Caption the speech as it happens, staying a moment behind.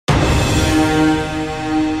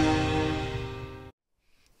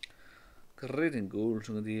Greeting ghouls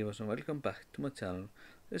and divas and welcome back to my channel.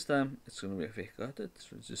 This time it's gonna be a fake edit,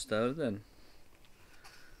 so let's just start then.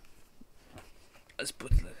 Let's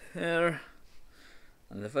put it here.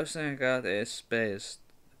 And the first thing I got is Space.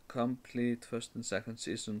 Complete first and second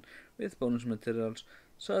season with bonus materials.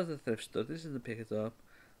 So at the thrift store, this is to pick it up.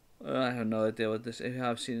 I have no idea what this is. If you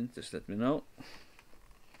have seen it, just let me know.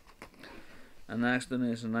 And next one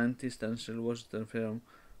is a 90s Denzel Washington film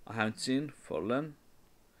I haven't seen, Fallen.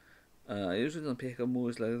 I usually don't pick up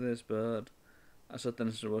movies like this, but I saw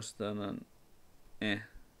Denzel Washington and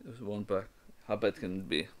it was $1. How bad can it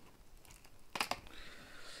be?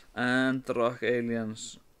 And Rock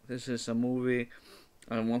Aliens. This is a movie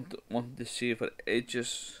I wanted to see for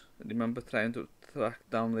ages. I remember trying to track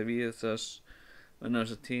down the VHS when I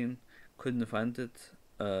was a teen, couldn't find it.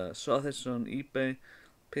 Saw this on eBay,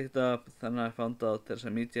 picked up, then I found out there's a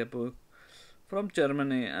media book from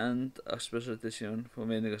Germany and a special edition for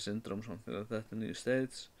Vinegar Syndrome, something like that in the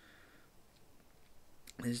States.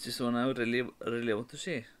 This is just one I would really want to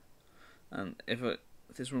see. And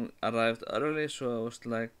this one arrived early, so I was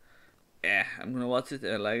like, I'm gonna watch it,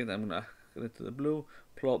 I like it, I'm gonna get it to the blue,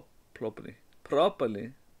 probably.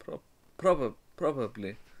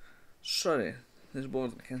 Sorry, this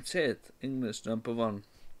word, I can't say it, English #1.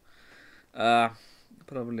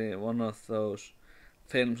 Probably one of those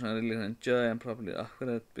films I really enjoy and probably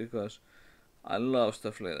accurate because I love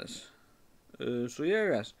stuff like this. So yeah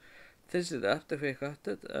guys, this is after we got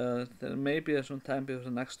it. There may be some time before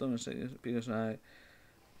the next one because I'm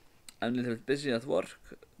a little bit busy at work,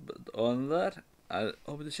 but on that, I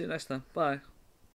hope to see you next time. Bye.